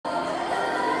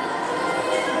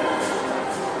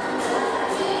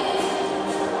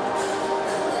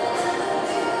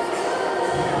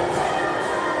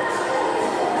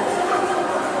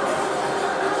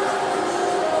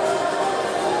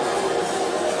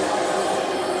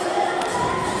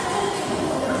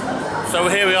So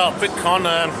here we are at fitcon.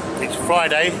 It's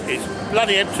Friday. It's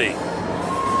bloody empty.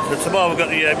 So tomorrow we've got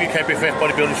the UK BFF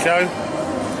bodybuilding show.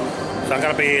 So I'm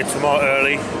going to be here tomorrow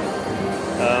early.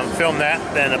 Film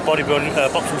that. Then a bodybuilding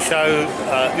boxing show.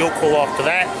 York Hall after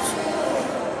that.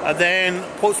 And then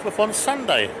Portsmouth on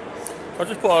Sunday. So I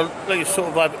just thought I'd let you sort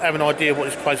of have an idea of what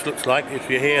this place looks like if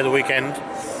you're here the weekend.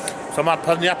 So I'm up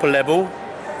on the upper level.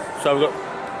 So we've got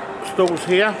stalls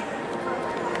here.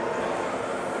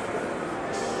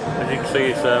 As you can see,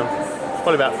 it's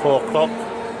probably about 4 o'clock.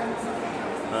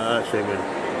 Let's see again.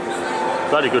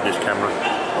 Bloody good, this camera.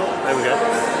 Oh, there we go.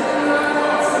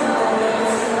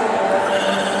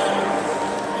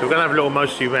 So we're going to have a little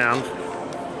mosey round.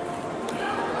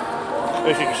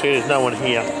 As you can see, there's no one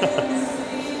here.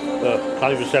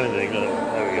 Can't even sell anything.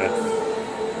 There we go.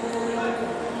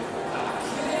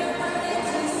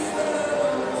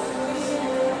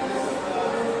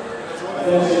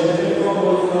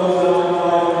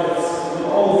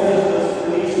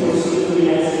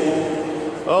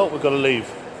 Oh, we've got to leave.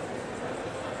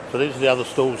 So these are the other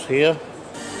stalls here.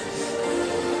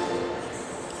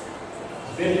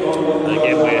 And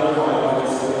again,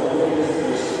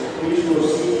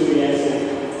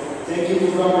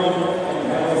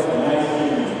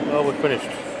 we're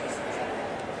finished.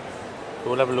 So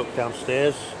we'll have a look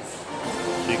downstairs.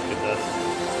 So you can do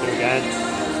it again.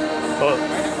 Oh,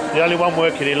 the only one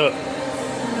working here, look.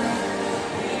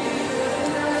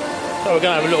 So we're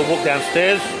going to have a little walk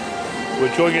downstairs.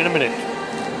 We'll join you in a minute.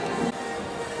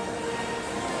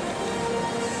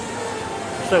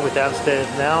 So we're downstairs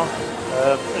now.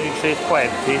 As you can see, it's quite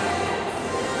empty.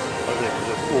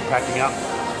 We're all packing up.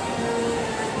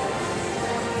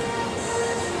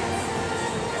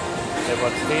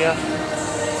 Everyone's here.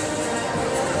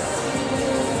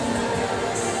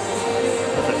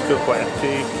 But it's still quite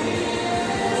empty.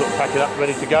 Sort of pack it up,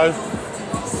 ready to go.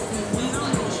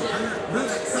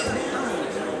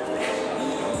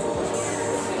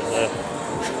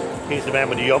 Here's the man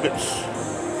with the yogurts.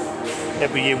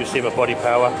 Every year we see him at Body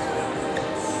Power.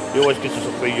 He always gives us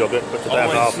a free yogurt, but today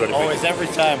I'm not after anything. Always, every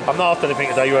time. I'm not after anything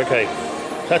today, you okay?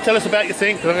 So tell us about your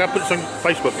thing, because I'm going to put this on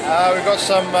Facebook. We've got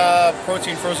some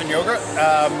protein frozen yogurt.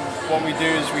 What we do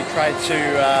is we try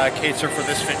to cater for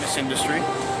this fitness industry.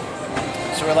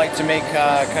 So we like to make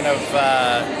kind of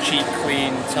cheap,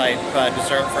 clean type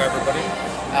dessert for everybody.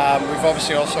 We've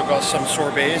obviously also got some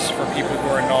sorbets for people who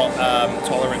are not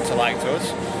tolerant to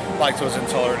lactose. Lactose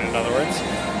intolerant, in other words.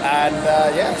 And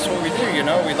yeah, that's what we do, you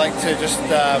know. We like to just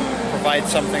provide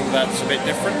something that's a bit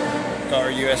different. Got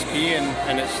our USP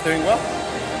and it's doing well.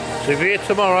 So if you're here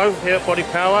tomorrow, here at Body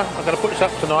Power, I'm going to put this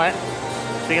up tonight.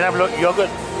 So you can have a look at yogurt.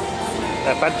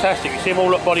 They're fantastic. You see them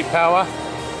all at Body Power.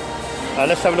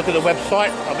 Let's have a look at the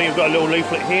website. I mean, we've got a little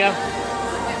leaflet here.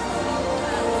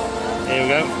 Here we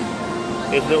go.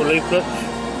 Here's a little leaflet.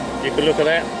 You can look at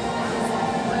that.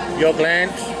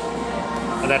 Yogland.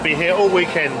 And they'll be here all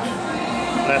weekend.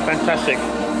 And they're fantastic.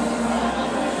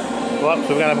 Right,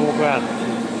 so we're going to have a walk around.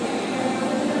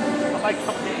 I'll make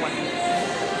something one.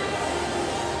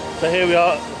 So here we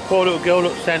are. Poor little girl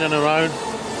looks standing on her own.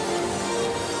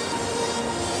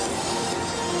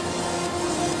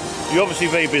 You're obviously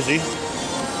very busy.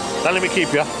 Don't let me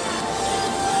keep you.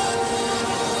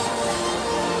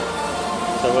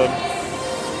 So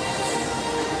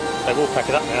they will pack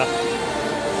it up now.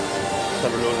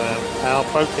 Let's have a look at Pow,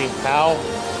 Protein Pow.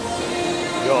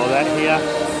 You got all that here.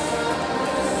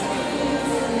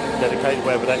 Dedicated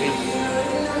wherever that is.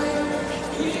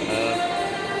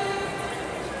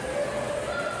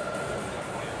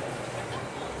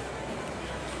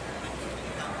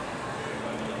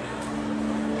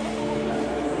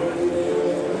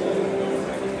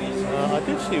 I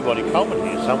did see Ronnie Coleman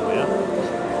here somewhere.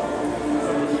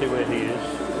 Let's see where he is.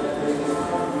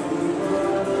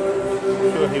 I'm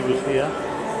sure he was here.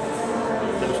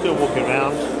 They were still walking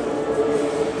around.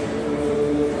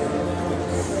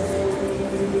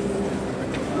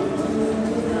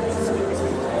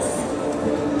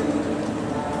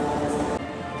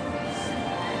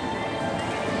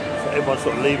 So everyone's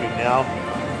sort of leaving now.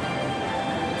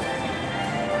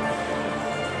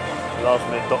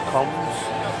 Lastminute.coms.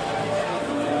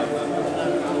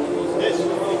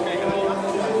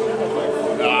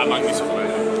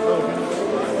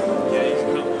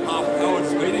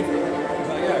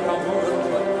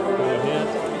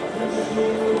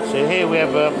 So here we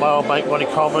have my old mate Ronnie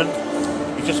Coleman.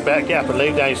 He's just about to get up and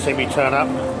leave now. He's seen me turn up.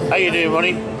 How you doing,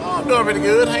 Ronnie? Oh, I'm doing really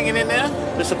good, hanging in there.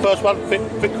 This is the first one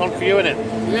fitcon for you, isn't it?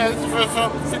 Yeah, it's the first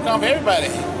fitcon for everybody.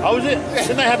 Oh, is it?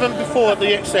 Didn't they have them before at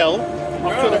the XL?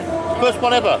 I'm sure first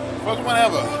one ever. First one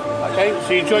ever. Okay,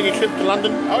 so you enjoying your trip to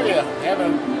London? Oh yeah,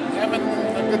 having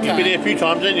a good time. You've been here a few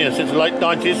times, haven't you? Since the late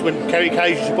 90s when Kerry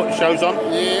Cage used to put the shows on.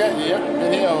 Yeah.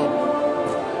 Been here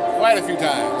quite a few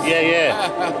times.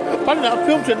 Yeah. Funny enough, I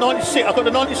filmed in '96. I got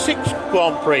the '96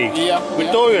 Grand Prix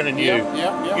with Dorian and you.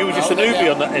 Yeah. You were just a newbie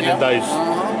on that in them days.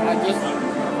 I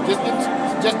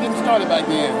just getting started back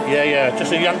then. Yeah.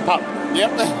 Just a young pup.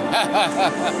 Yep.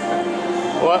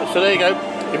 All right, so there you go.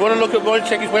 If you want to look at Roy,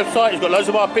 check his website. He's got loads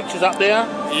of our pictures up there.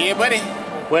 Yeah, buddy.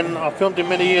 When I filmed him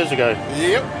many years ago.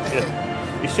 Yep.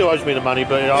 Yeah. He still owes me the money,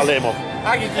 but I'll let him off.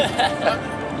 I get you.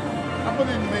 I put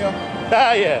it in the mail.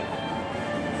 Ah, yeah.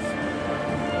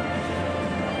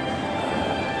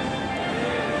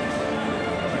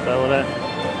 So that.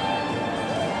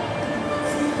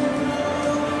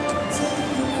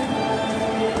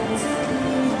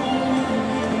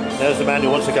 There's the man who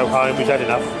wants to go home. He's had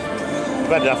enough. You've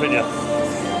had enough, haven't you?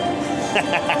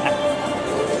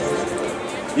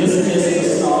 This is the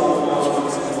start of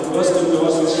the first two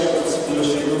doors and shepherds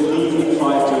worship will leave at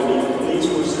 5:30. Please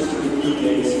proceed to the B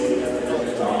gates at that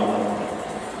time.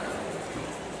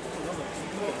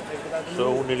 So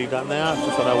all nearly done now,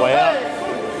 just on our way out.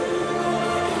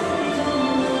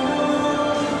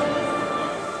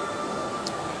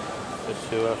 Let's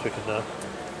see what else we can do.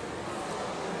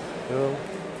 Cool.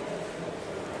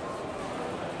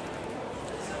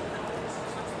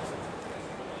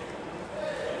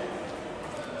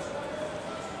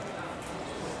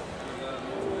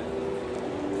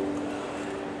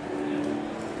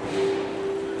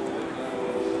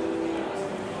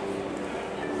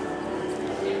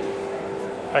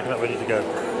 Packing up, ready to go.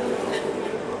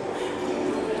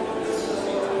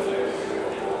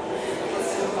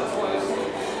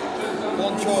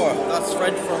 Bonjour, that's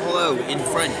French for hello in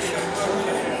French.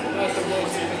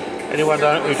 Anyone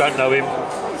who don't know him,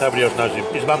 nobody else knows him.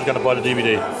 His mum's going to buy the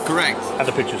DVD Correct. and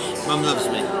the pictures. Mum loves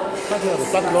me. Bloody hell,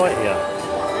 there's bloody light here.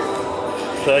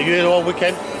 So are you here all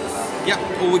weekend? Yep,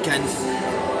 all weekend.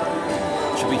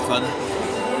 Should be fun.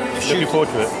 Looking forward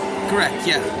to it. Correct,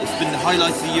 yeah. It's been the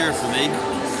highlight of the year for me.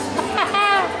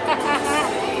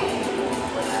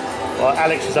 Well,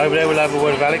 Alex is over there. We'll have a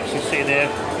word with Alex. He's sitting there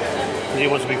because he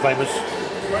wants to be famous.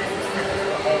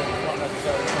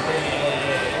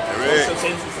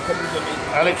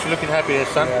 Alex, you're looking happy here,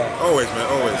 son. Yeah. Always, man.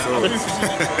 Always.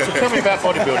 So tell me about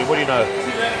bodybuilding. What do you know?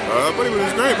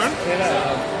 Bodybuilding's great, man.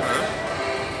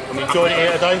 I'm enjoying it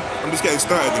here today. I'm just getting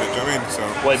started in it, do you know what I mean? So,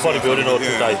 Well, bodybuilding or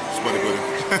today? Just bodybuilding.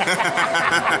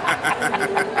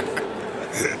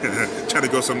 Trying to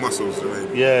grow some muscles, do you know what I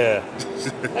mean? Yeah.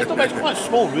 It's quite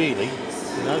small, really.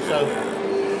 You know, so.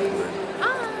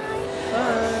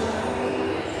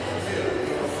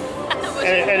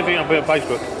 Anything on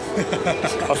Facebook?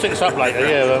 I'll set this up later,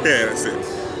 yeah. Yeah, that's it.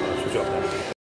 Good job.